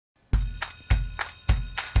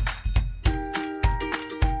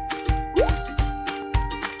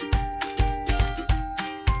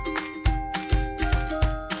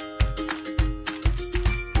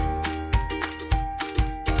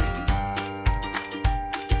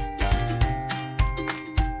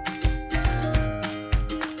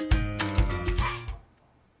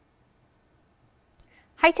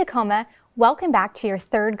Hi Tacoma, welcome back to your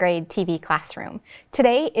third grade TV classroom.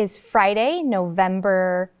 Today is Friday,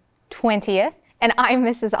 November 20th, and I'm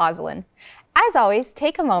Mrs. Oslin. As always,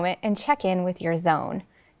 take a moment and check in with your zone.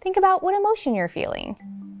 Think about what emotion you're feeling.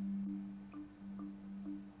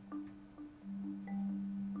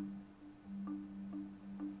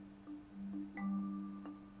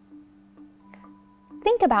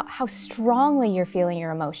 Think about how strongly you're feeling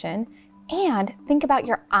your emotion, and think about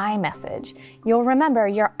your I message. You'll remember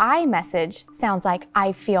your I message sounds like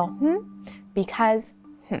I feel because .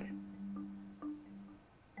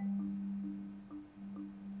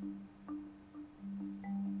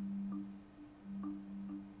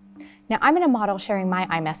 Now I'm going to model sharing my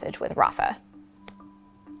I message with Rafa.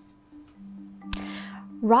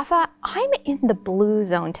 Rafa, I'm in the blue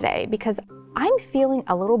zone today because I'm feeling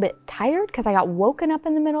a little bit tired because I got woken up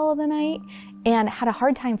in the middle of the night and had a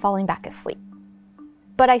hard time falling back asleep.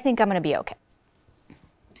 But I think I'm going to be okay.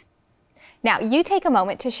 Now, you take a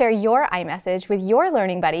moment to share your iMessage with your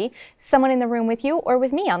learning buddy, someone in the room with you, or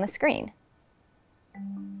with me on the screen.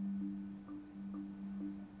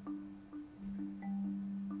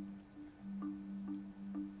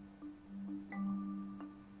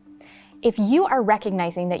 If you are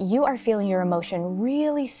recognizing that you are feeling your emotion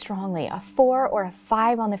really strongly, a 4 or a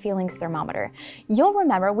 5 on the feelings thermometer, you'll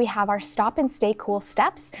remember we have our stop and stay cool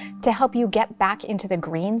steps to help you get back into the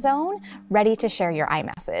green zone, ready to share your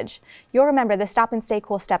iMessage. You'll remember the stop and stay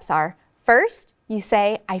cool steps are, first, you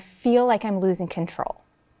say, I feel like I'm losing control.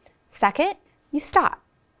 Second, you stop.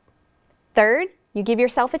 Third, you give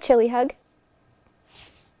yourself a chili hug.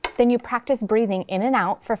 Then you practice breathing in and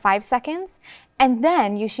out for 5 seconds, and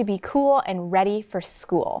then you should be cool and ready for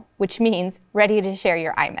school, which means ready to share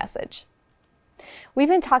your iMessage. We've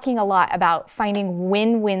been talking a lot about finding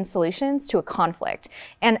win-win solutions to a conflict,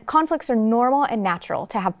 and conflicts are normal and natural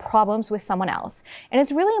to have problems with someone else, and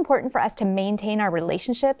it's really important for us to maintain our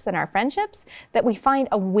relationships and our friendships that we find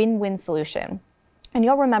a win-win solution. And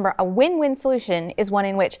you'll remember a win-win solution is one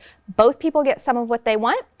in which both people get some of what they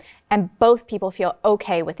want and both people feel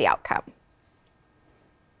okay with the outcome.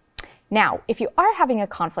 Now, if you are having a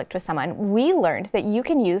conflict with someone, we learned that you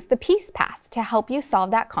can use the peace path to help you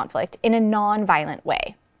solve that conflict in a non-violent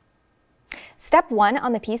way. Step 1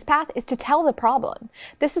 on the peace path is to tell the problem.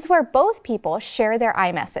 This is where both people share their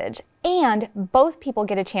iMessage and both people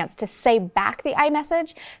get a chance to say back the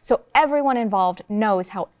iMessage so everyone involved knows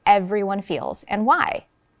how everyone feels and why.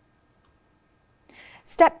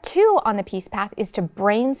 Step 2 on the peace path is to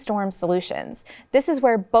brainstorm solutions. This is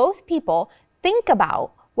where both people think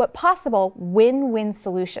about what possible win-win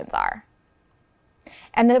solutions are.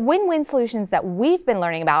 And the win-win solutions that we've been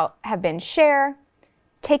learning about have been share,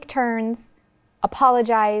 take turns,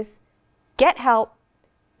 apologize, get help,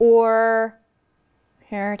 or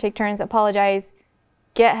here, take turns, apologize,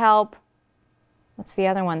 get help. What's the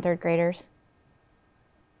other one, third graders?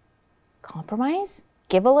 Compromise?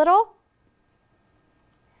 Give a little?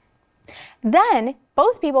 Then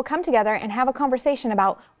both people come together and have a conversation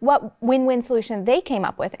about what win-win solution they came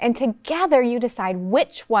up with, and together you decide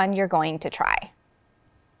which one you're going to try.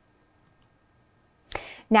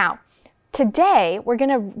 Now, today we're going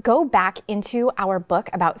to go back into our book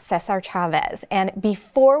about Cesar Chavez, and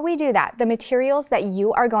before we do that, the materials that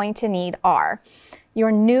you are going to need are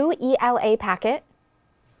your new ELA packet,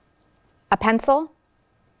 a pencil,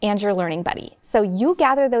 and your learning buddy. So you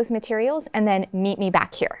gather those materials and then meet me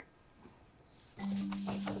back here.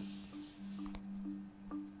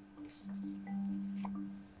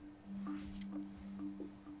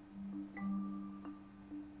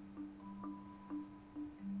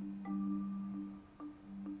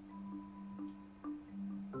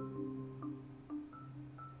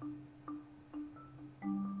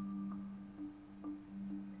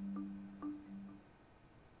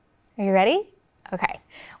 Are you ready? Okay,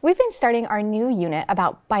 we've been starting our new unit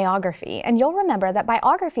about biography, and you'll remember that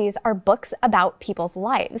biographies are books about people's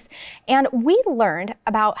lives. And we learned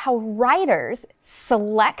about how writers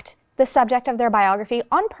select the subject of their biography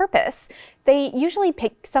on purpose. They usually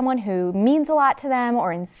pick someone who means a lot to them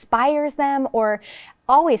or inspires them, or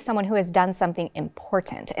always someone who has done something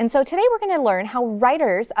important. And so today we're going to learn how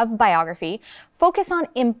writers of biography focus on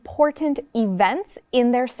important events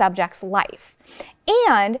in their subject's life,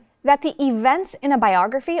 and that the events in a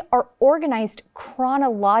biography are organized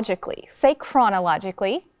chronologically. Say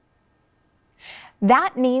chronologically.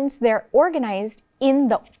 That means they're organized in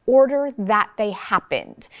the order that they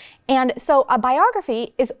happened. And so a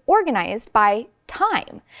biography is organized by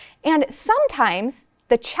time. And sometimes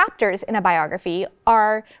the chapters in a biography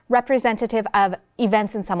are representative of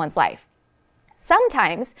events in someone's life.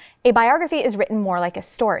 Sometimes a biography is written more like a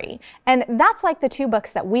story, and that's like the two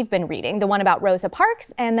books that we've been reading, the one about Rosa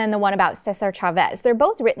Parks and then the one about Cesar Chavez. They're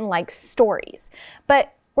both written like stories,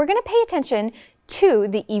 but we're going to pay attention to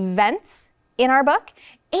the events in our book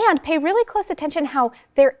and pay really close attention how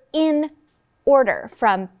they're in order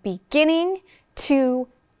from beginning to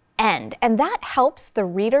end, and that helps the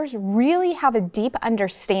readers really have a deep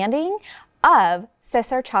understanding of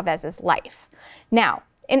Cesar Chavez's life. Now,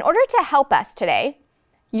 in order to help us today,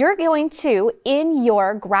 you're going to, in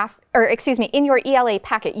your ELA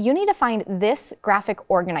packet, you need to find this graphic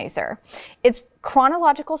organizer. It's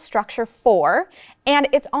Chronological Structure 4, and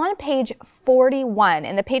it's on page 41,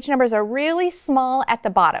 and the page numbers are really small at the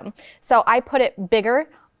bottom. So I put it bigger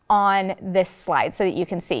on this slide so that you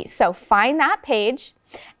can see. So find that page,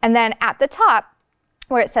 and then at the top,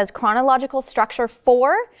 where it says Chronological Structure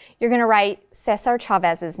 4, you're going to write Cesar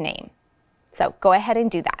Chavez's name. So go ahead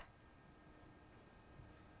and do that.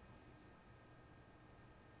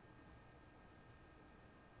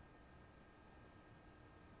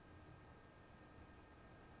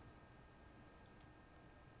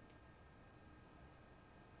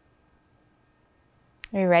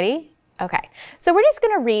 Are you ready? Okay, so we're just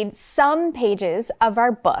going to read some pages of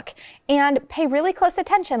our book and pay really close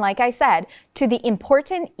attention, like I said, to the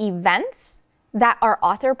important events that our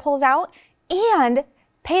author pulls out, and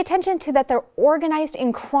pay attention to that they're organized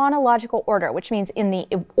in chronological order, which means in the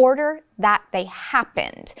order that they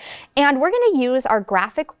happened. And we're going to use our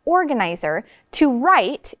graphic organizer to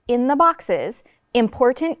write in the boxes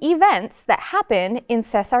important events that happened in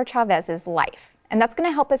Cesar Chavez's life. And that's going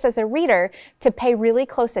to help us as a reader to pay really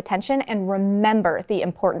close attention and remember the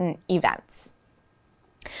important events.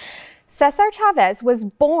 Cesar Chavez was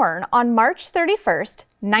born on March 31st,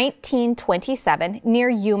 1927, near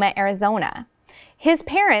Yuma, Arizona. His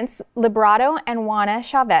parents, Librado and Juana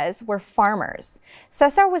Chavez, were farmers.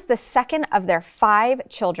 Cesar was the second of their 5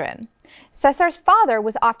 children. Cesar's father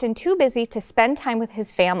was often too busy to spend time with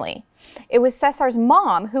his family. It was Cesar's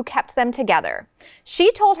mom who kept them together.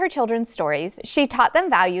 She told her children stories, she taught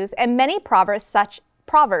them values, and many proverbs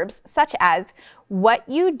such as, "What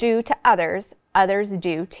you do to others, others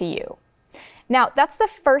do to you." Now, that's the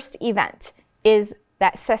first event, is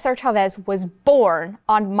that Cesar Chavez was born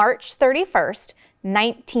on March 31st,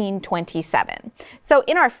 1927. So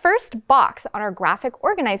in our first box on our graphic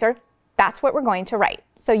organizer, that's what we're going to write.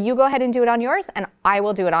 So you go ahead and do it on yours, and I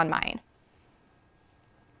will do it on mine.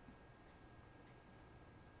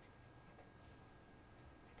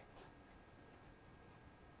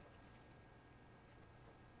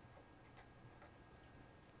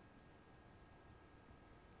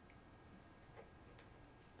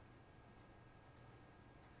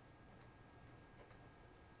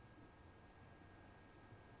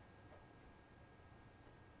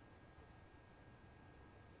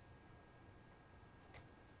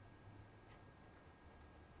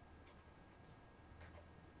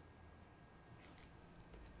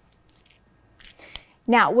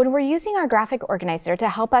 Now, when we're using our graphic organizer to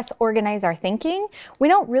help us organize our thinking, we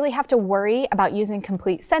don't really have to worry about using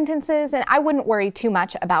complete sentences, and I wouldn't worry too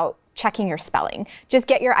much about checking your spelling. Just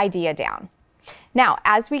get your idea down. Now,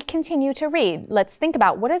 as we continue to read, let's think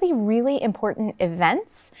about what are the really important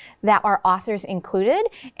events that our authors included,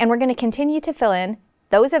 and we're going to continue to fill in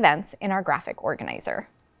those events in our graphic organizer.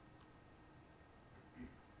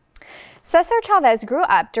 Cesar Chavez grew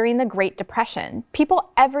up during the Great Depression. People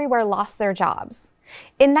everywhere lost their jobs.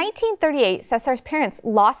 In 1938, Cesar's parents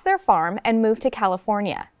lost their farm and moved to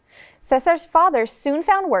California. Cesar's father soon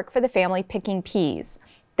found work for the family picking peas.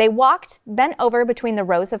 They walked, bent over between the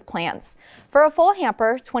rows of plants. For a full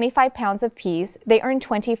hamper, 25 pounds of peas, they earned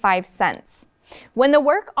 25 cents. When the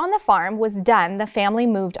work on the farm was done, the family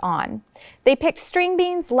moved on. They picked string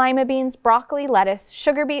beans, lima beans, broccoli, lettuce,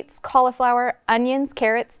 sugar beets, cauliflower, onions,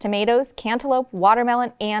 carrots, tomatoes, cantaloupe,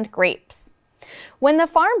 watermelon, and grapes. When the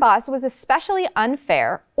farm boss was especially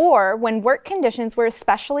unfair, or when work conditions were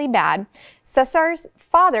especially bad, Cesar's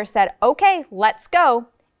father said, "Okay, let's go,"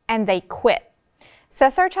 and they quit.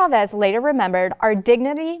 Cesar Chavez later remembered, "Our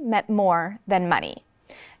dignity meant more than money."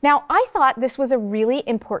 Now, I thought this was a really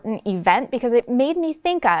important event because it made me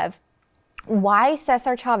think of why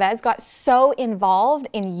Cesar Chavez got so involved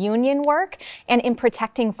in union work and in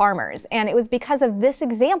protecting farmers. And it was because of this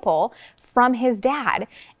example from his dad.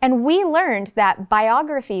 And we learned that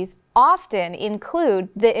biographies often include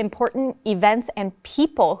the important events and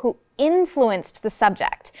people who influenced the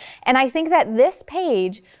subject. And I think that this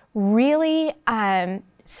page really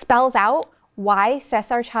spells out why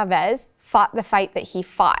Cesar Chavez fought the fight that he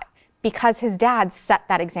fought, because his dad set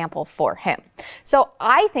that example for him. So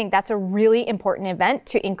I think that's a really important event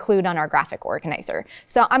to include on our graphic organizer.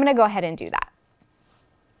 So I'm going to go ahead and do that.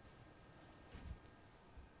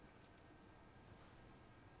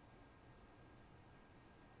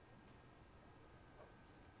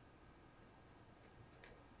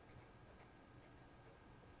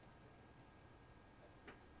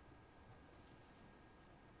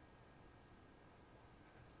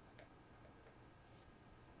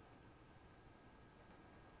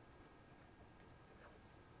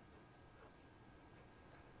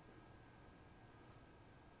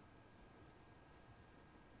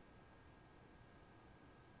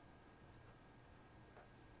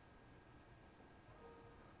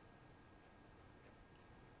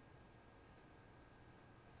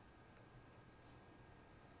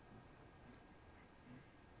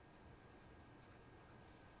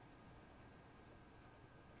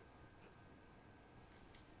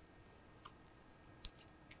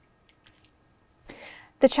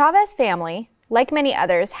 The Chavez family, like many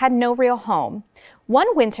others, had no real home.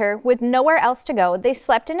 One winter, with nowhere else to go, they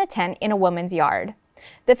slept in a tent in a woman's yard.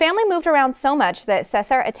 The family moved around so much that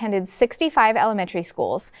Cesar attended 65 elementary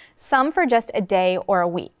schools, some for just a day or a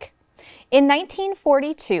week. In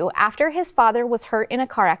 1942, after his father was hurt in a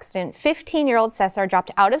car accident, 15-year-old Cesar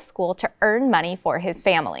dropped out of school to earn money for his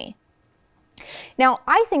family. Now,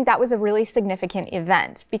 I think that was a really significant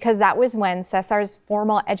event because that was when Cesar's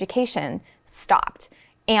formal education stopped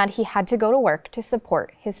and he had to go to work to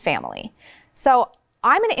support his family. So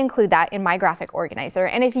I'm going to include that in my graphic organizer.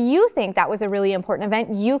 And if you think that was a really important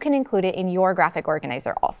event, you can include it in your graphic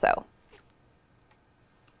organizer also.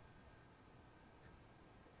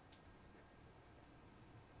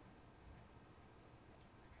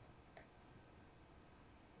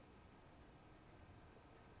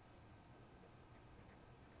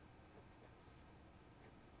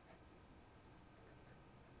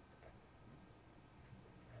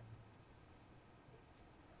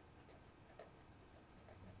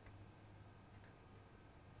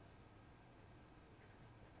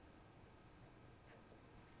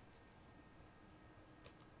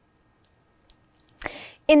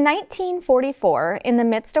 In 1944, in the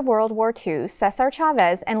midst of World War II, Cesar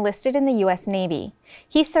Chavez enlisted in the U.S. Navy.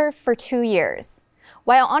 He served for 2 years.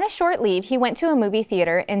 While on a short leave, he went to a movie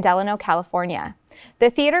theater in Delano, California. The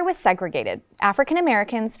theater was segregated. African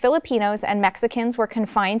Americans, Filipinos, and Mexicans were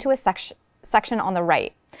confined to a section on the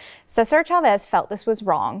right. Cesar Chavez felt this was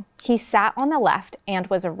wrong. He sat on the left and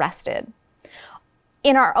was arrested.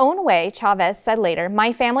 In our own way, Chavez said later,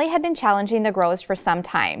 "My family had been challenging the Groves for some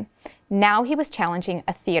time." Now he was challenging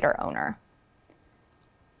a theater owner.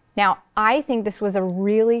 Now, I think this was a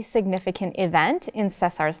really significant event in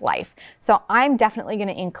Cesar's life, so I'm definitely going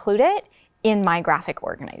to include it in my graphic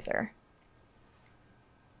organizer.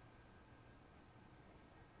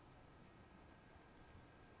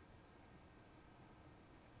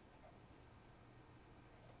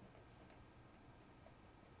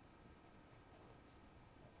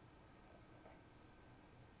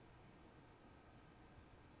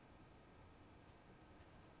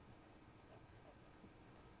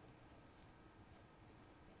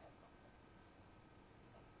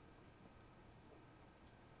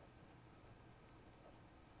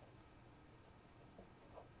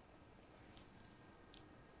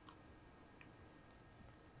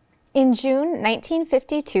 In June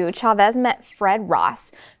 1952, Chavez met Fred Ross,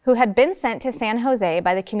 who had been sent to San Jose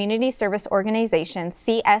by the community service organization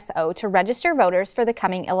CSO to register voters for the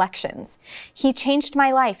coming elections. "He changed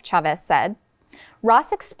my life," Chavez said.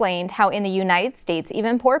 Ross explained how in the United States,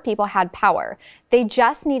 even poor people had power. They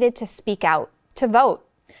just needed to speak out, to vote.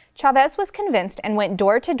 Chavez was convinced and went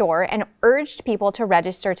door to door and urged people to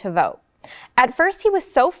register to vote. At first, he was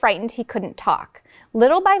so frightened he couldn't talk.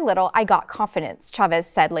 "Little by little, I got confidence," Chavez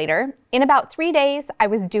said later. "In about 3 days, I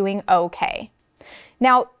was doing okay."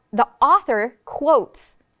 Now, the author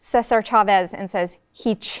quotes Cesar Chavez and says,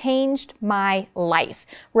 "He changed my life,"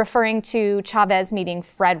 referring to Chavez meeting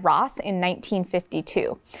Fred Ross in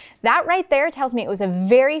 1952. That right there tells me it was a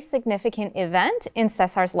very significant event in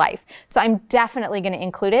Cesar's life. So I'm definitely going to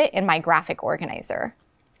include it in my graphic organizer.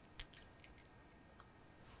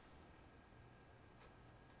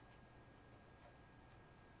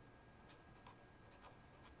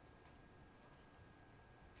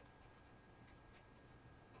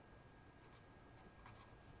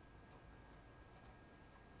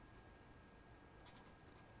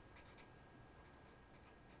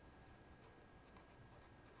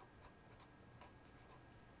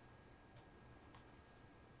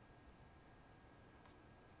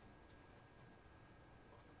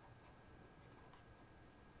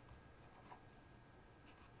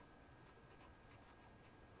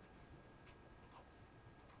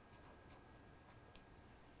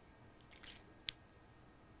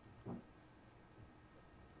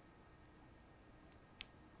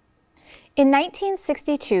 In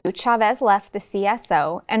 1962, Chavez left the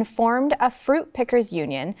CSO and formed a fruit pickers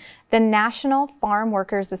union, the National Farm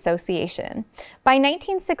Workers Association. By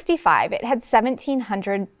 1965, it had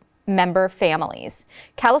 1,700 member families.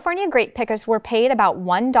 California grape pickers were paid about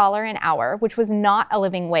 $1 an hour, which was not a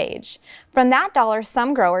living wage. From that dollar,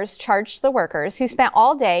 some growers charged the workers, who spent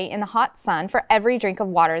all day in the hot sun, for every drink of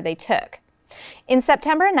water they took. In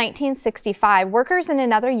September 1965, workers in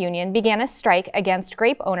another union began a strike against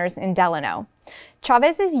grape owners in Delano.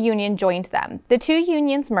 Chavez's union joined them. The two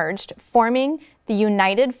unions merged, forming the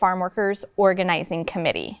United Farm Workers Organizing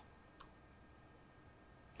Committee.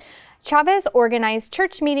 Chavez organized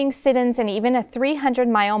church meetings, sit-ins, and even a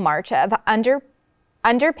 300-mile march of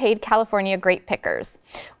underpaid California grape pickers.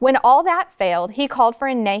 When all that failed, he called for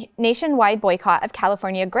a nationwide boycott of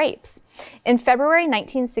California grapes. In February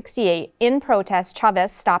 1968, in protest,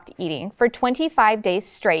 Chavez stopped eating. For 25 days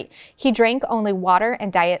straight, he drank only water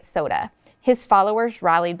and diet soda. His followers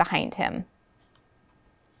rallied behind him.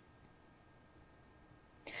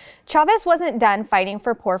 Chavez wasn't done fighting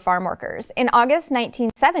for poor farm workers. In August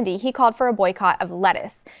 1970, he called for a boycott of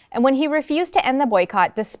lettuce, and when he refused to end the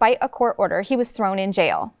boycott despite a court order, he was thrown in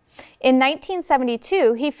jail. In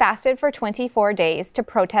 1972, he fasted for 24 days to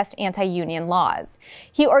protest anti-union laws.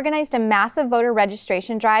 He organized a massive voter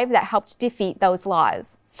registration drive that helped defeat those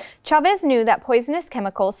laws. Chavez knew that poisonous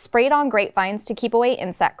chemicals sprayed on grapevines to keep away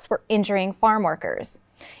insects were injuring farm workers.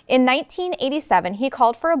 In 1987, he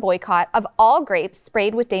called for a boycott of all grapes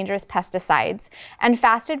sprayed with dangerous pesticides and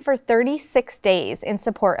fasted for 36 days in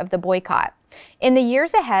support of the boycott. In the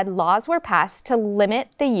years ahead, laws were passed to limit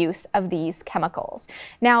the use of these chemicals.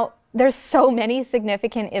 Now, there's so many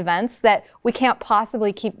significant events that we can't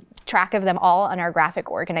possibly keep track of them all on our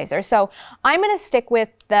graphic organizer. So I'm going to stick with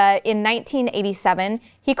in 1987,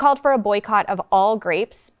 he called for a boycott of all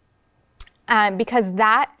grapes because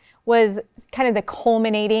that was kind of the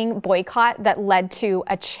culminating boycott that led to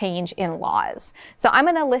a change in laws. So I'm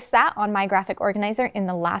going to list that on my graphic organizer in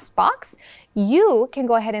the last box. You can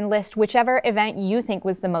go ahead and list whichever event you think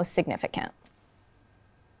was the most significant.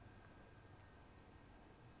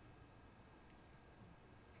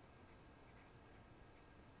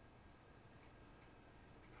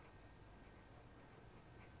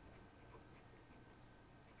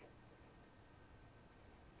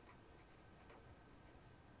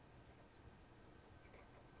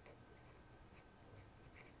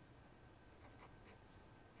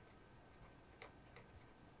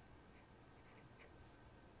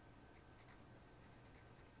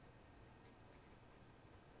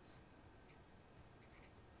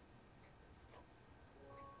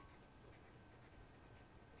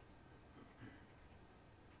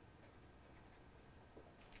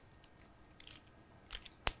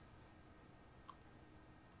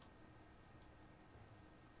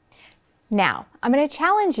 Now, I'm going to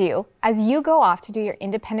challenge you as you go off to do your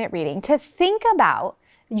independent reading to think about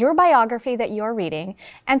your biography that you're reading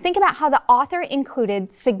and think about how the author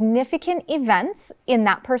included significant events in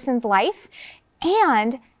that person's life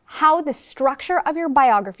and how the structure of your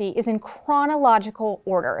biography is in chronological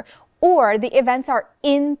order, or the events are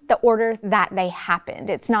in the order that they happened.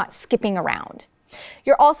 It's not skipping around.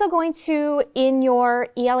 You're also going to, in your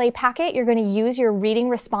ELA packet, you're going to use your reading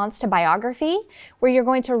response to biography, where you're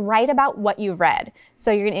going to write about what you've read.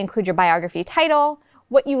 So you're going to include your biography title,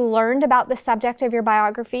 what you learned about the subject of your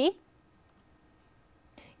biography,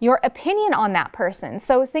 your opinion on that person.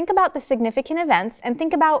 So think about the significant events and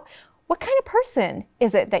think about what kind of person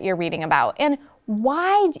is it that you're reading about, and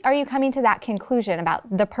why are you coming to that conclusion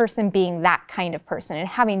about the person being that kind of person and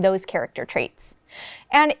having those character traits.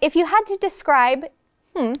 And if you had to describe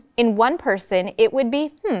in one person, it would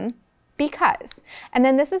be because. And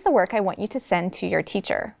then this is the work I want you to send to your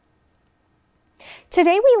teacher.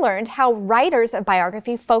 Today we learned how writers of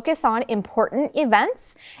biography focus on important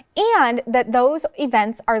events and that those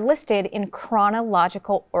events are listed in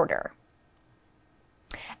chronological order.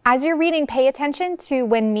 As you're reading, pay attention to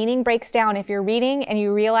when meaning breaks down. If you're reading and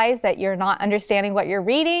you realize that you're not understanding what you're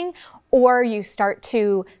reading, or you start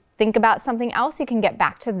to think about something else, you can get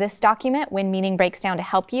back to this document when meaning breaks down to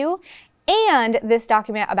help you, and this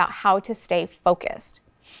document about how to stay focused.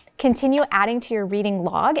 Continue adding to your reading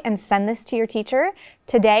log and send this to your teacher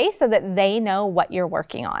today so that they know what you're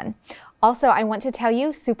working on. Also, I want to tell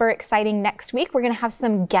you, super exciting, next week we're going to have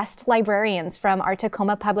some guest librarians from our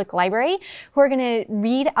Tacoma Public Library who are going to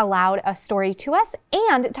read aloud a story to us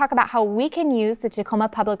and talk about how we can use the Tacoma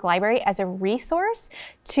Public Library as a resource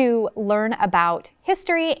to learn about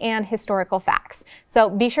history and historical facts. So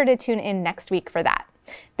be sure to tune in next week for that.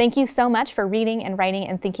 Thank you so much for reading and writing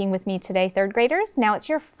and thinking with me today, third graders. Now it's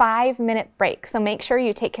your 5-minute break, so make sure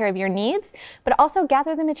you take care of your needs, but also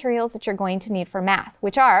gather the materials that you're going to need for math,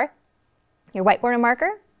 which are your whiteboard and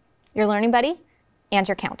marker, your learning buddy, and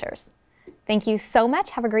your counters. Thank you so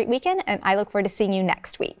much. Have a great weekend, and I look forward to seeing you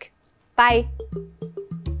next week. Bye.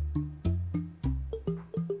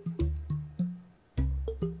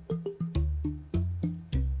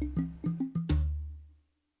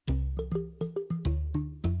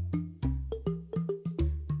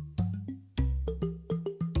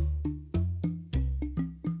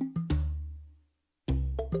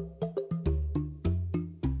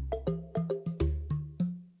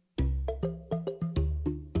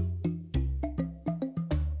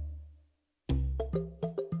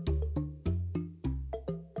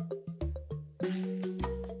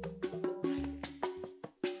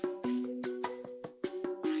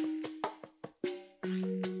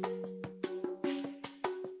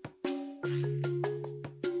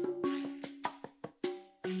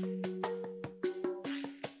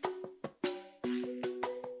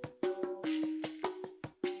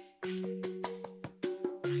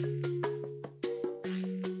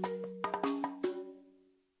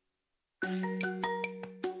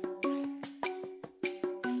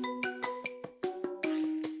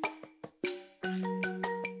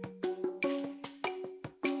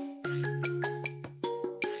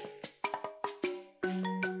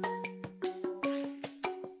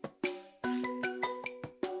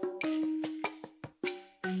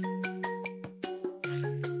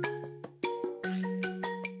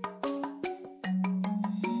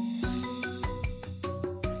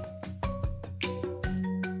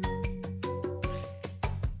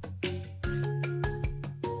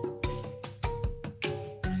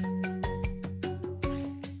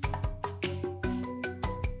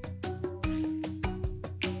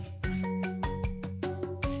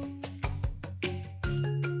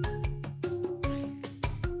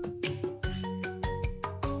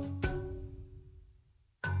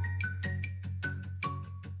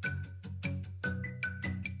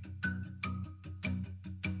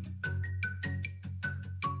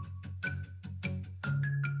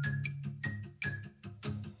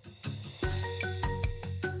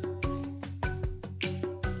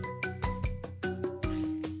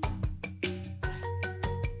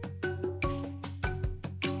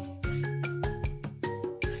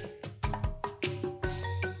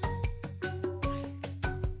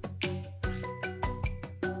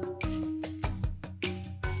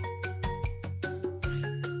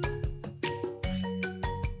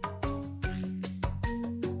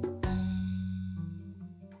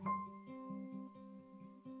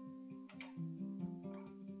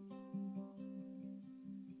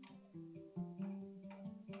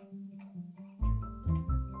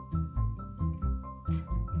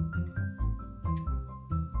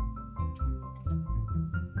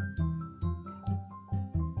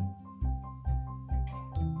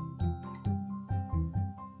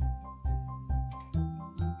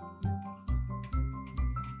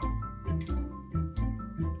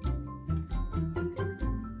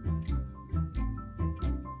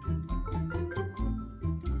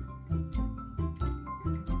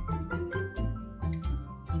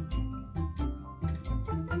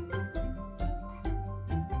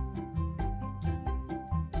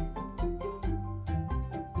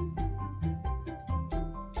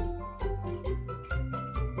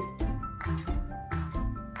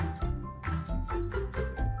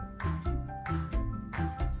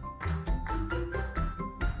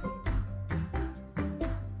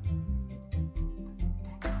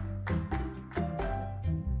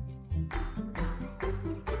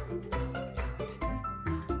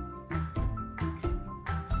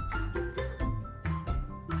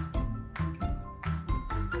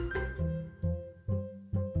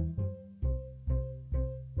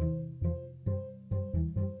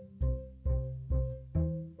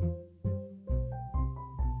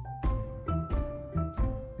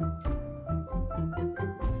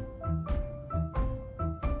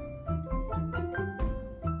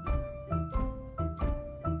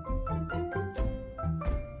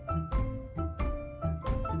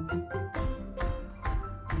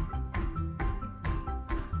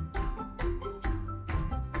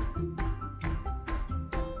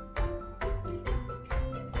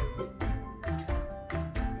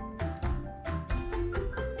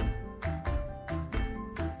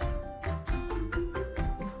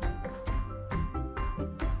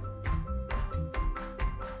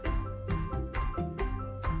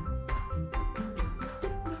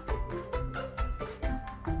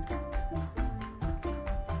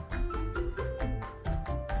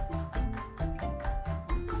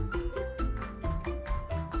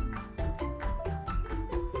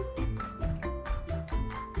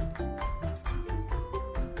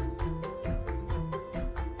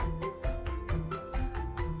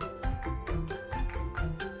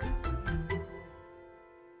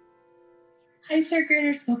 Hi, third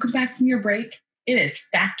graders. Welcome back from your break. It is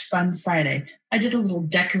Fact Fun Friday. I did a little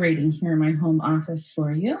decorating here in my home office for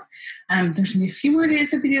you. There's going to be a few more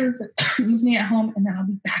days of videos with me at home, and then I'll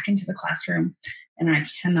be back into the classroom. And I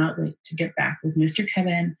cannot wait to get back with Mr.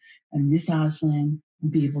 Kevin and Miss Oslin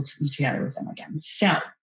and be able to be together with them again. So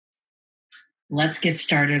let's get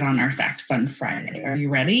started on our Fact Fun Friday. Are you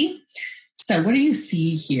ready? So what do you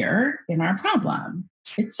see here in our problem?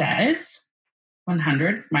 It says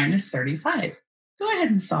 100 minus 35. Go ahead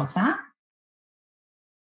and solve that.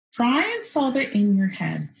 Try and solve it in your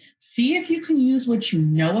head. See if you can use what you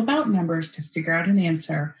know about numbers to figure out an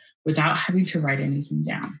answer without having to write anything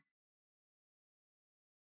down.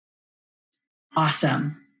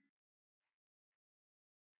 Awesome.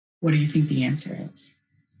 What do you think the answer is?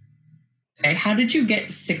 Okay, how did you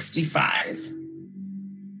get 65?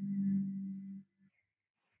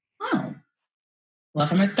 Oh, well,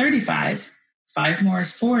 if I'm at 35, 5 more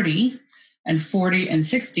is 40, and 40 and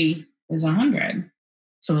 60 is 100.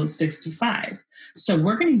 So 65. So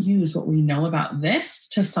we're going to use what we know about this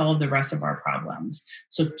to solve the rest of our problems.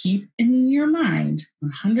 So keep in your mind,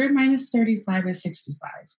 100 minus 35 is 65.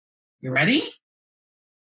 You ready?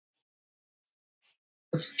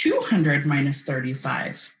 What's 200 minus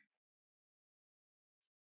 35?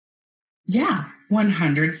 Yeah,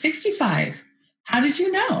 165. How did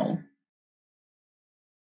you know?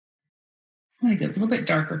 I'm going to get a little bit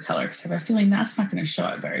darker color because I have a feeling that's not going to show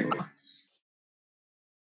up very well.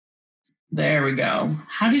 There we go.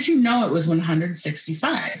 How did you know it was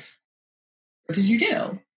 165? What did you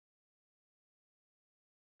do?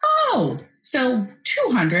 Oh, so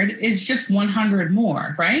 200 is just 100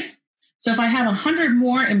 more, right? So if I have 100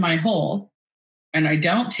 more in my whole and I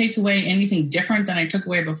don't take away anything different than I took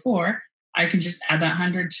away before, I can just add that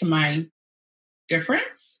 100 to my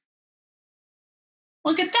difference.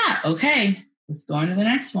 Look at that. Okay, let's go on to the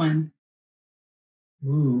next one.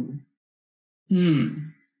 Ooh.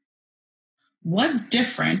 What's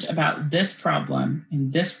different about this problem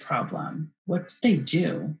and this problem? What did they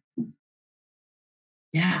do?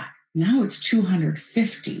 Yeah, now it's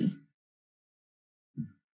 250.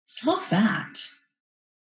 Solve that.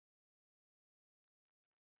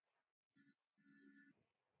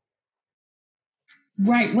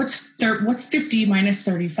 Right, what's 50 minus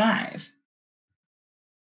 35?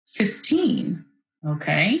 15,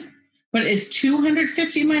 okay. But is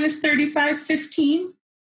 250 minus 35 15?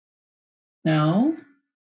 No.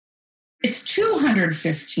 It's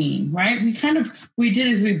 215, right? We did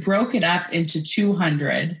is we broke it up into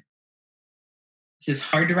 200. This is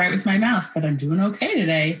hard to write with my mouse, but I'm doing okay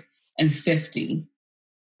today. And 50.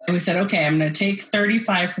 And we said, okay, I'm going to take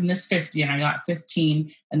 35 from this 50, and I got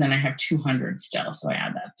 15, and then I have 200 still. So I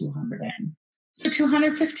add that 200 in. So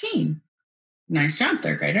 215. Nice job,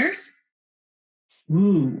 third graders.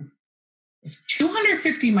 Ooh. If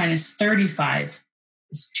 250 minus 35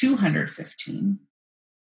 is 215,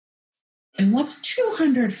 then what's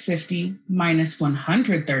 250 minus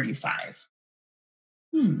 135?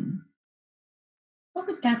 What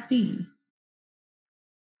would that be?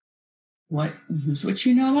 Use what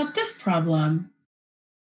you know about this problem.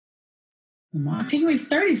 I'm not taking away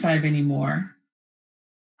 35 anymore.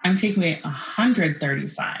 I'm taking away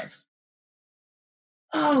 135.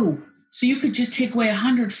 Oh, so you could just take away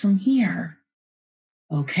 100 from here.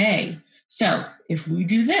 Okay, so if we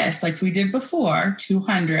do this like we did before,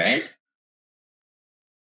 200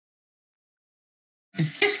 and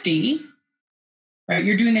 50, right?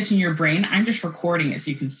 You're doing this in your brain. I'm just recording it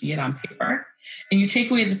so you can see it on paper. And you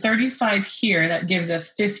take away the 35 here, that gives us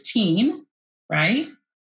 15, right?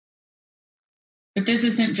 But this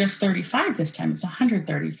isn't just 35 this time, it's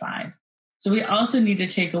 135. So we also need to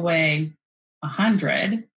take away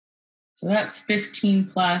 100. So that's 15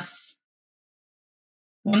 plus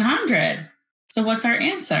 100. So what's our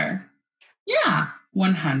answer? Yeah,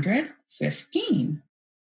 115.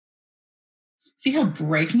 See how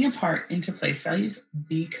breaking apart into place values,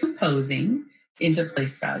 decomposing into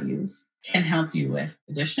place values can help you with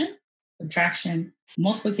addition, subtraction,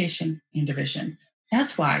 multiplication, and division.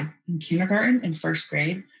 That's why in kindergarten and first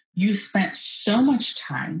grade, you spent so much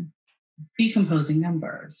time decomposing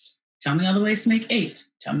numbers. Tell me all the ways to make 8.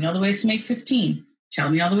 Tell me all the ways to make 15. Tell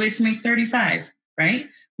me all the ways to make 35, right?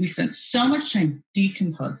 We spent so much time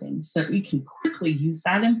decomposing so that we can quickly use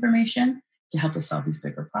that information to help us solve these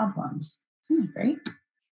bigger problems. Isn't that great?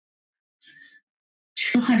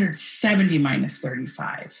 270 minus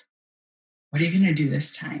 35. What are you going to do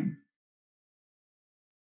this time?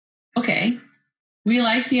 Okay, we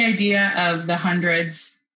like the idea of the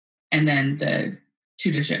hundreds and then the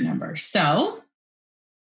 2-digit numbers. So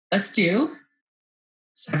let's do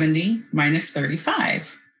 70 minus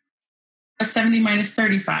 35. What's 70 minus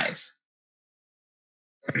 35?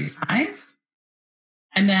 35.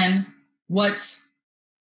 And then what's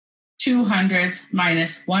 200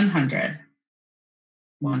 minus 100?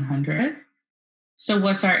 100. So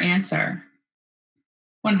what's our answer?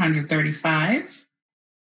 135.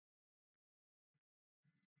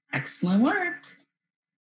 Excellent work.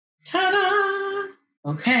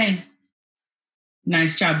 Ta-da! Okay.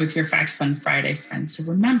 Nice job with your Fact Fun Friday, friends. So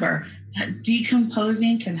remember that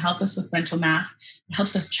decomposing can help us with mental math. It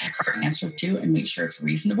helps us check our answer too and make sure it's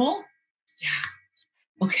reasonable.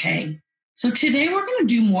 Yeah. Okay. So today we're going to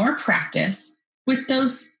do more practice with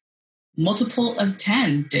those multiple of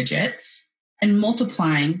 10 digits and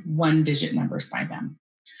multiplying one-digit numbers by them.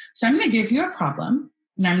 So I'm going to give you a problem,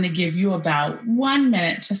 and I'm going to give you about 1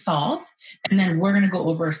 minute to solve, and then we're going to go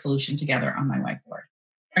over a solution together on my whiteboard.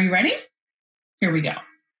 Are you ready? Here we go.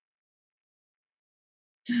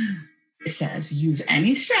 It says, use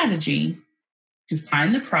any strategy to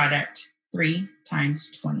find the product 3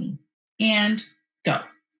 times 20, and go.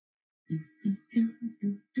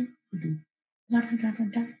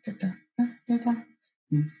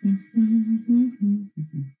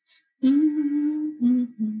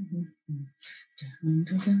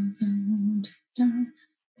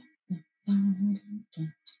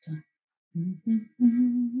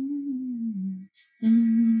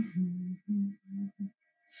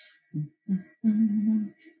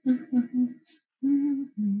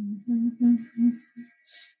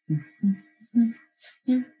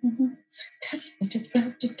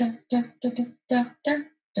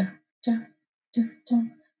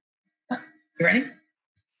 You ready?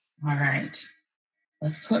 All right.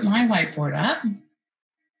 Let's put my whiteboard up.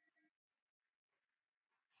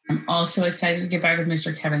 I'm also excited to get back with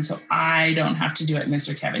Mr. Kevin, so I don't have to do it.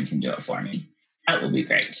 Mr. Kevin can do it for me. That will be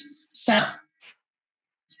great. So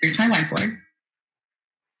here's my whiteboard.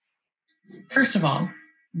 First of all,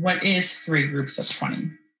 what is 3 groups of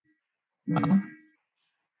 20? Well,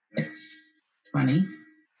 it's 20,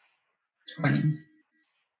 20,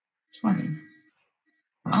 20.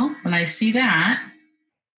 Well, when I see that,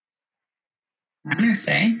 I'm going to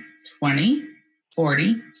say 20,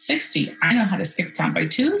 40, 60. I know how to skip count by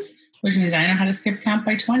 2s, which means I know how to skip count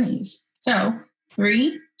by 20s. So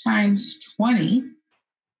 3 times 20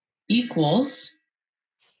 equals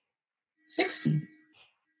 60.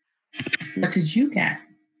 What did you get?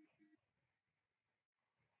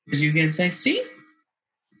 Did you get 60?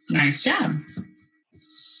 Nice job.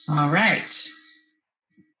 All right.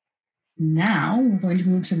 Now we're going to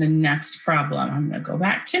move to the next problem. I'm going to go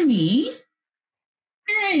back to me.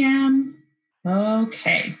 Here I am.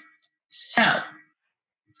 Okay. So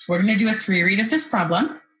we're going to do a 3-read of this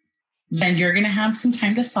problem. Then you're going to have some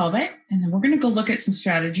time to solve it. And then we're going to go look at some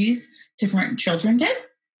strategies different children did.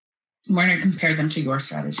 And we're going to compare them to your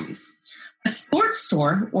strategies. A sports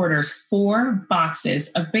store orders 4 boxes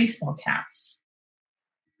of baseball caps.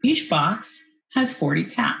 Each box has 40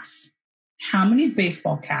 caps. How many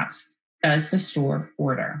baseball caps does the store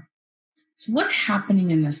order? So what's happening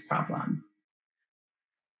in this problem?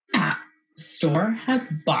 Yeah, the store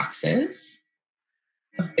has boxes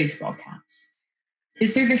of baseball caps.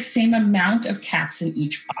 Is there the same amount of caps in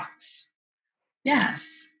each box?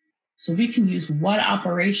 Yes. So we can use what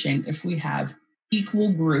operation if we have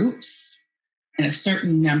equal groups and a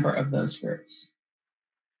certain number of those groups?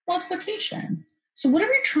 Multiplication. So what are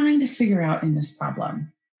we trying to figure out in this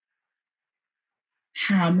problem?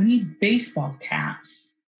 How many baseball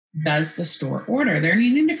caps does the store order? They're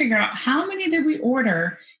needing to figure out how many did we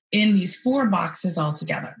order in these 4 boxes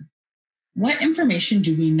altogether. What information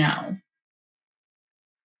do we know?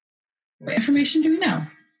 What information do we know?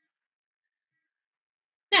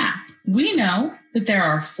 Yeah, we know that there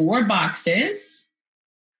are 4 boxes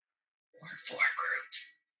or 4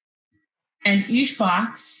 groups. And each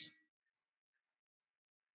box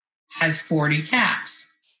has 40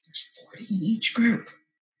 caps. There's 40 in each group.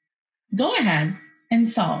 Go ahead and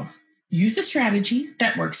solve. Use a strategy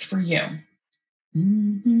that works for you.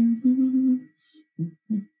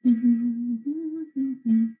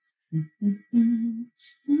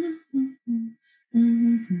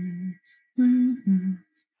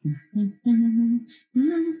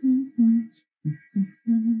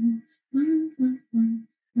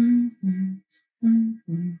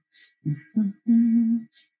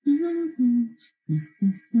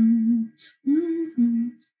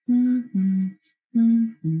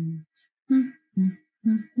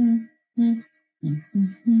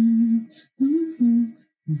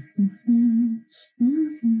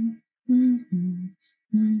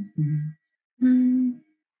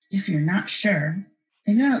 If you're not sure,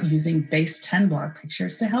 think about using base 10 block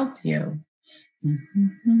pictures to help you. Are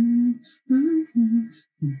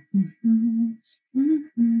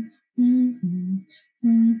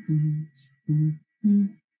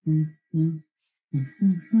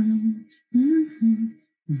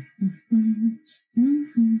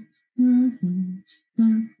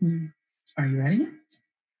you ready?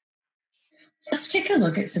 Let's take a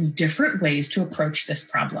look at some different ways to approach this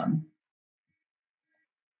problem.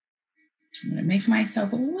 I'm going to make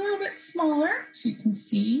myself a little bit smaller so you can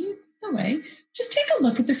see the way. Just take a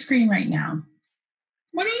look at the screen right now.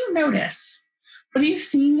 What do you notice? What are you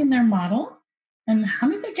seeing in their model? And how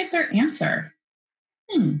did they get their answer?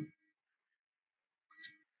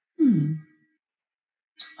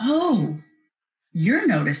 Oh, you're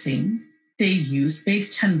noticing they used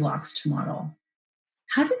base 10 blocks to model.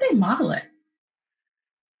 How did they model it?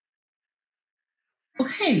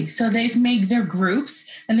 Okay, so they've made their groups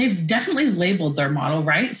and they've definitely labeled their model,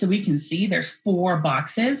 right? So we can see there's 4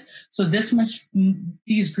 boxes. So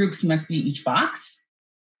these groups must be each box.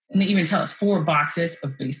 And they even tell us 4 boxes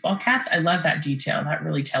of baseball caps. I love that detail. That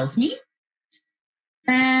really tells me.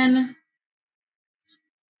 And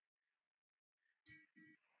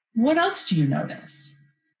what else do you notice?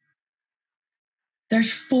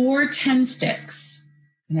 There's 4 10 sticks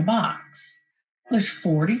in a box. There's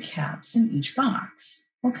 40 caps in each box.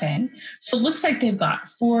 Okay, so it looks like they've got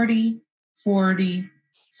 40, 40,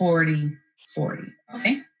 40, 40.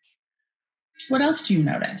 Okay, what else do you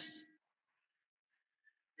notice?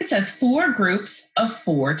 It says 4 groups of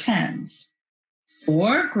 4 10s.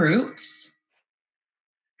 4 groups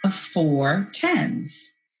of 4 10s.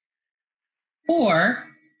 Or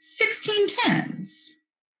 16 10s.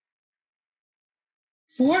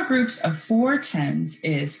 4 groups of 4 10s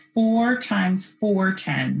is 4 times 4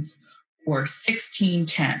 10s, or 16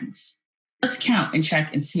 10s. Let's count and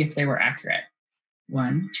check and see if they were accurate.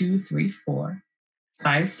 1, 2, 3, 4,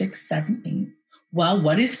 5, 6, 7, 8. Well,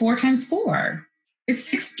 what is 4 times 4? It's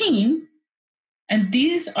 16. And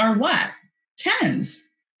these are what? 10s.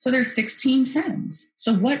 So there's 16 10s.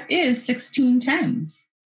 So what is 16 10s?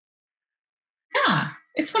 Yeah,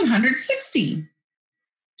 it's 160.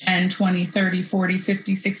 10, 20, 30, 40,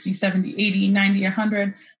 50, 60, 70, 80, 90, 100,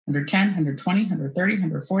 110, 120, 130,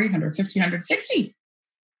 140, 150, 160.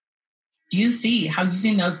 Do you see how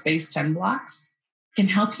using those base 10 blocks can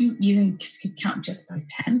help you even count just by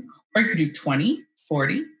 10? Or you could do 20,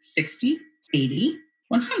 40, 60, 80,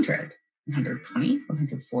 100, 120,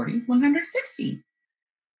 140, 160.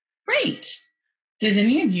 Great. Did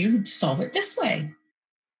any of you solve it this way?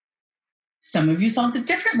 Some of you solved it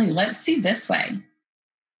differently. Let's see this way.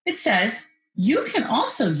 It says you can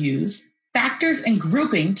also use factors and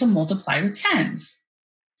grouping to multiply with 10s.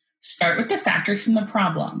 Start with the factors from the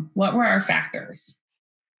problem. What were our factors?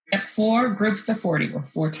 Yep, 4 groups of 40, or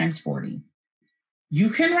 4 times 40. You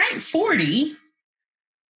can write 40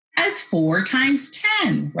 as 4 times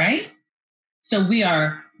 10, right? So we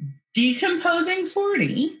are decomposing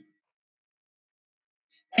 40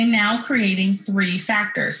 and now creating 3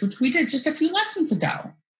 factors, which we did just a few lessons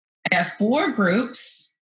ago. I have 4 groups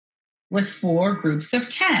with 4 groups of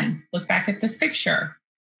 10. Look back at this picture.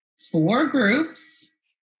 4 groups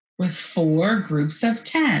with 4 groups of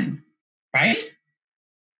 10, right?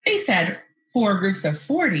 They said 4 groups of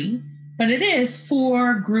 40, but it is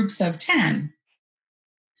 4 groups of 10.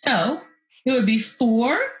 So it would be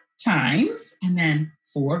 4 times and then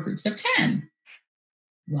 4 groups of 10.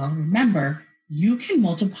 Well, remember, you can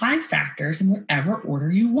multiply factors in whatever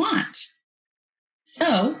order you want.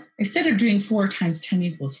 So instead of doing 4 times 10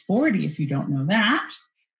 equals 40, if you don't know that,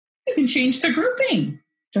 you can change the grouping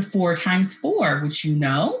to 4 times 4, which you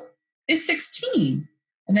know is 16,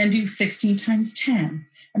 and then do 16 times 10.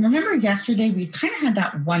 And remember yesterday, we kind of had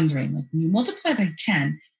that wondering, like when you multiply by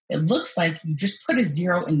 10, it looks like you just put a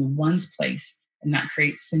 0 in the ones place, and that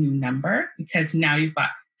creates the new number, because now you've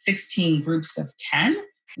got 16 groups of 10,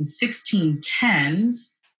 and 16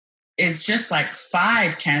 10s is just like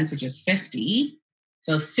 5 10s, which is 50.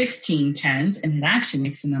 So 16 10s, and it actually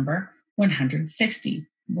makes the number 160.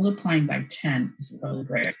 Multiplying by 10 is really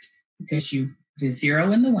great because you put a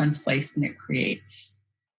 0 in the ones place and it creates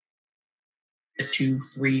a 2,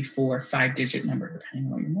 3, 4, 5-digit number, depending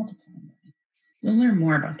on what you're multiplying by. You'll learn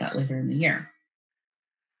more about that later in the year.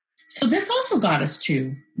 So this also got us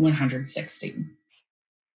to 160.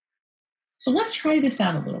 So let's try this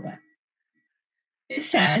out a little bit. It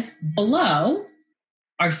says below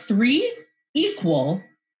are 3 equal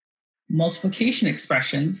multiplication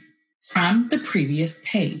expressions from the previous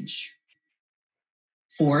page.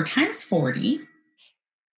 4 times 40,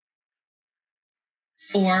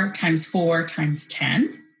 4 times 4 times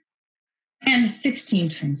 10, and 16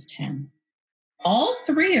 times 10. All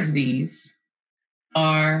 3 of these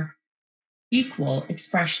are equal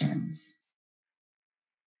expressions.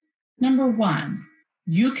 Number 1,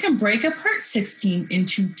 you can break apart 16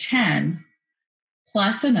 into 10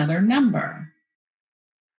 plus another number.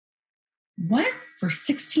 What for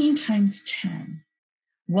 16 times 10?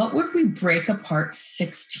 What would we break apart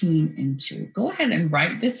 16 into? Go ahead and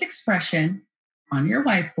write this expression on your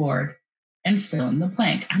whiteboard and fill in the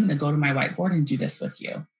blank. I'm going to go to my whiteboard and do this with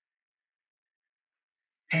you.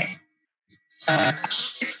 Okay, so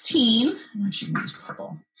 16, I should use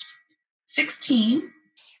purple. 16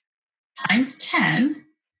 times 10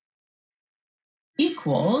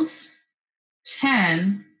 equals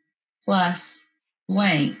 10 plus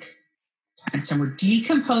blank times, so we're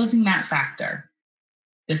decomposing that factor.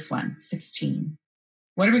 This one, 16.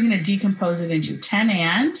 What are we going to decompose it into? 10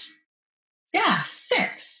 and? Yeah,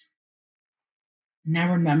 6.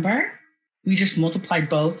 Now remember, we just multiplied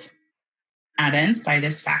both addends by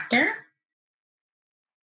this factor.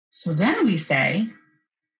 So then we say,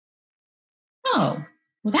 oh,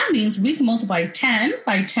 well, that means we can multiply 10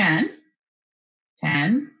 by 10.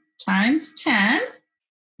 10 times 10.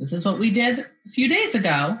 This is what we did a few days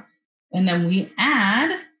ago. And then we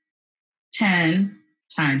add 10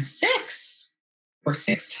 times 6, or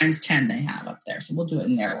 6 times 10 they have up there. So we'll do it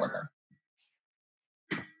in their order.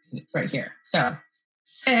 It's right here. So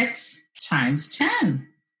 6 times 10.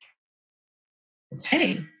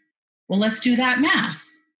 Okay, well, let's do that math.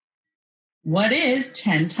 What is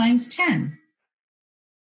 10 times 10?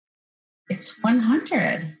 It's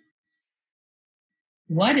 100.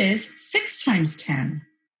 What is 6 times 10?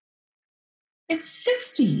 It's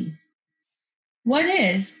 60. What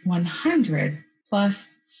is 100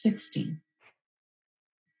 plus 60?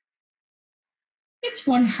 It's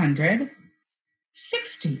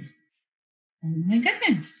 160. Oh my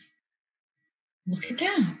goodness. Look at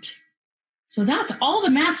that. So that's all the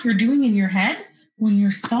math you're doing in your head when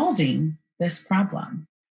you're solving this problem.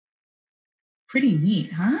 Pretty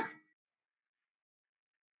neat, huh?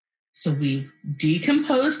 So we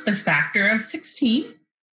decomposed the factor of 16.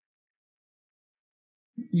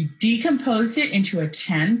 We decomposed it into a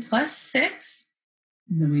 10 plus 6.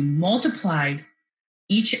 And then we multiplied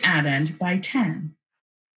each addend by 10.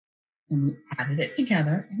 And we added it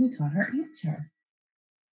together and we got our answer.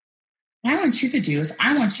 What I want you to do is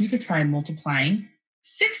I want you to try multiplying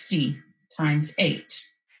 60 times 8.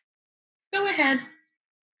 Go ahead.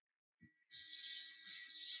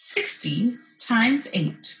 60 times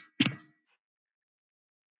 8.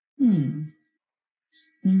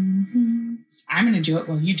 I'm going to do it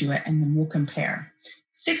while you do it, and then we'll compare.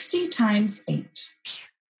 60 times 8.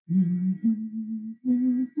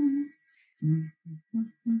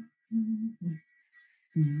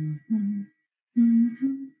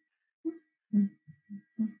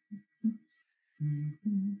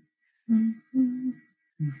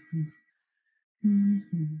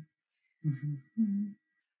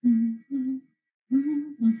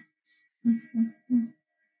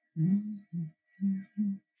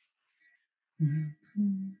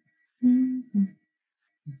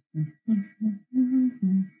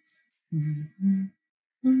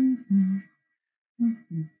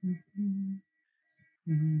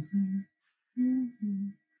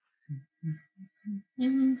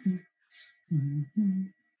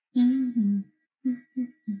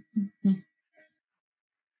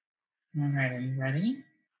 All right, are you ready?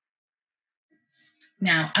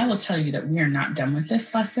 Now, I will tell you that we are not done with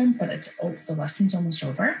this lesson, but the lesson's almost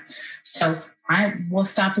over. So I will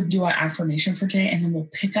stop and do our affirmation for today, and then we'll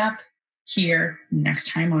pick up here next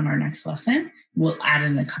time on our next lesson. We'll add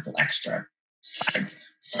in a couple extra slides.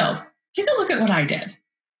 So take a look at what I did.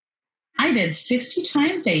 I did 60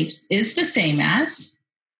 times 8 is the same as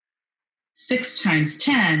 6 times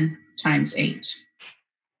 10 times 8.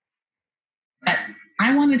 But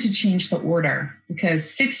I wanted to change the order because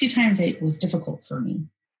 60 times 8 was difficult for me.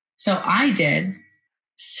 So I did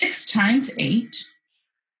 6 times 8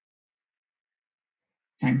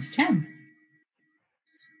 times 10.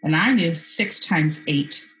 And I knew 6 times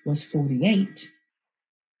 8 was 48.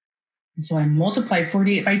 And so I multiplied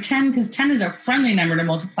 48 by 10 because 10 is a friendly number to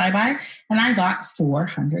multiply by. And I got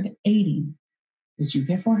 480. Did you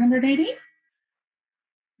get 480?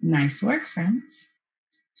 Nice work, friends.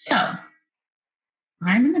 So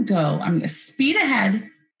I'm going to speed ahead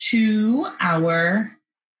to our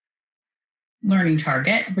learning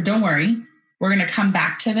target, but don't worry, we're going to come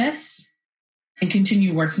back to this and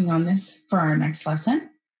continue working on this for our next lesson.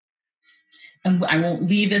 And I won't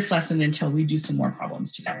leave this lesson until we do some more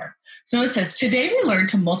problems together. So it says, today we learned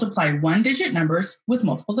to multiply one-digit numbers with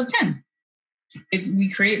multiples of 10. We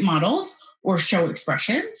create models or show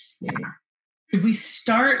expressions. Yeah. Did we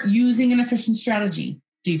start using an efficient strategy?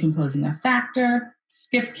 Decomposing a factor,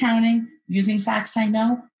 skip counting, using facts I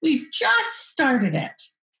know? We just started it.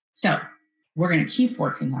 So we're going to keep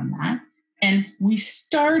working on that. And we're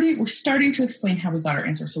starting to explain how we got our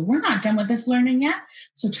answer. So we're not done with this learning yet.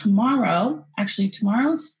 So tomorrow's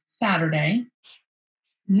Saturday.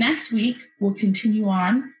 Next week, we'll continue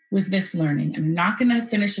on with this learning. I'm not going to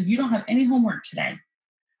finish, so you don't have any homework today.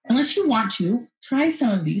 Unless you want to, try some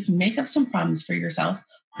of these, make up some problems for yourself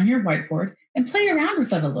on your whiteboard and play around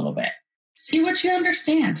with it a little bit. See what you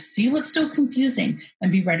understand, see what's still confusing,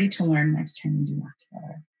 and be ready to learn next time we do that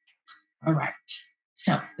together. All right,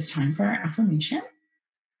 so it's time for our affirmation.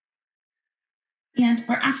 And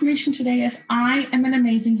our affirmation today is, I am an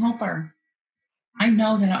amazing helper. I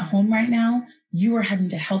know that at home right now, you are having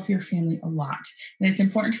to help your family a lot. And it's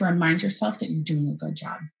important to remind yourself that you're doing a good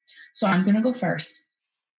job. So I'm going to go first.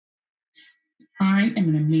 I am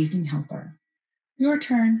an amazing helper. Your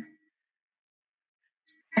turn.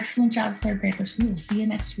 Excellent job, third graders. We will see you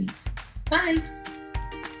next week. Bye.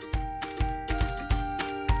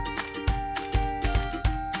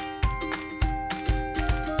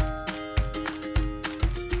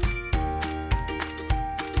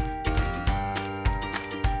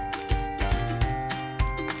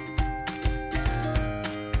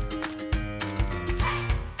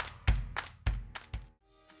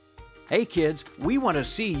 Hey kids, we want to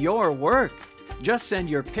see your work. Just send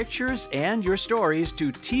your pictures and your stories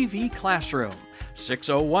to TV Classroom,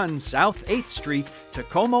 601 South 8th Street,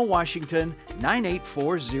 Tacoma, Washington,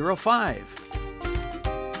 98405.